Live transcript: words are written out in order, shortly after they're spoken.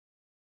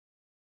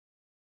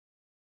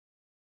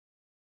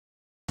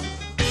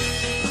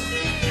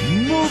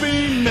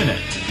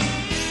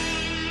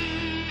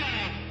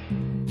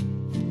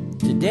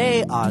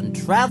Today on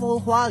Travel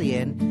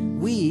Hualien,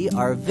 we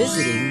are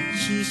visiting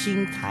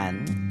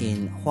Qixingtan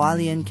in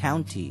Hualien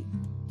County.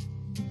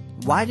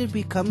 Why did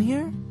we come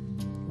here?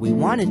 We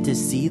wanted to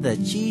see the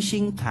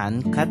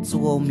Qixingtan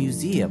Katsuo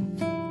Museum.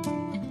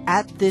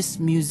 At this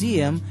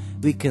museum,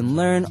 we can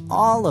learn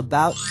all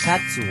about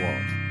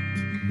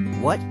katsuo.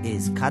 What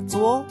is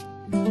katsuo?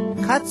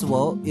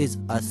 Katsuo is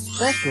a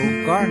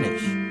special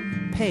garnish,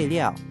 配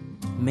料,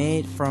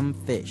 made from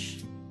fish.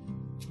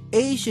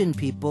 Asian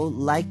people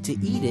like to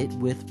eat it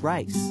with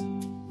rice.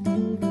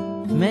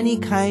 Many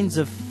kinds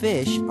of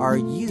fish are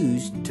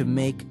used to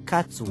make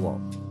katsuo,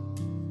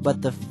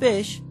 but the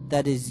fish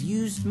that is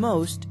used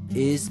most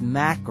is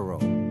mackerel.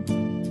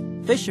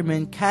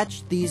 Fishermen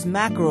catch these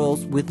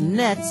mackerels with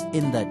nets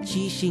in the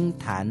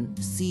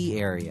Qixingtan Sea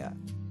area.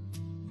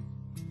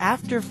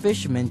 After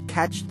fishermen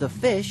catch the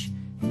fish,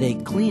 they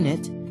clean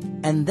it,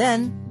 and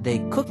then they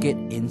cook it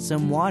in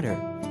some water.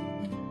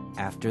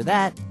 After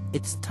that,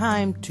 it's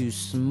time to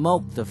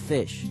smoke the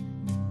fish.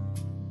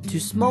 To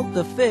smoke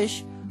the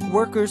fish,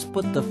 workers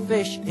put the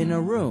fish in a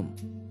room.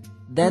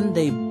 Then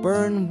they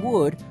burn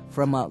wood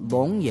from a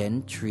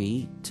longyan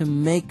tree to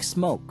make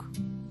smoke.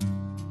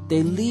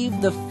 They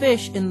leave the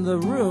fish in the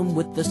room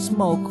with the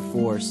smoke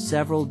for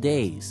several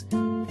days.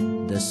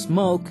 The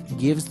smoke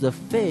gives the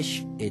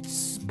fish its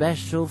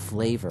special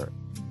flavor.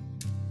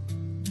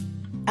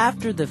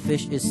 After the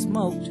fish is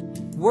smoked,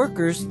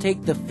 workers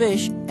take the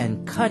fish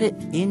and cut it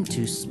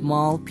into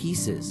small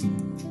pieces.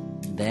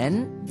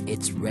 Then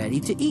it's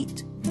ready to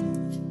eat.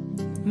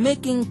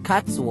 Making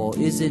katsuo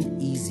isn't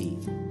easy.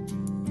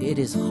 It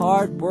is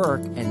hard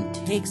work and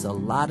takes a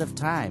lot of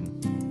time.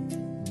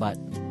 But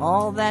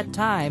all that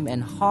time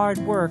and hard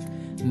work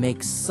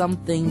makes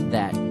something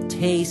that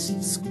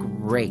tastes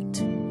great.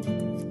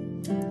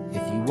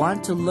 If you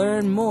want to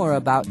learn more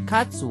about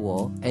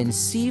katsuo and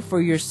see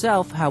for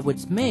yourself how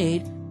it's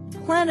made,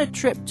 plan a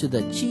trip to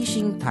the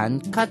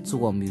Qixingtan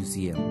Katsuo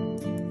Museum.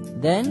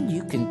 Then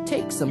you can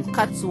take some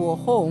katsuo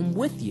home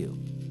with you.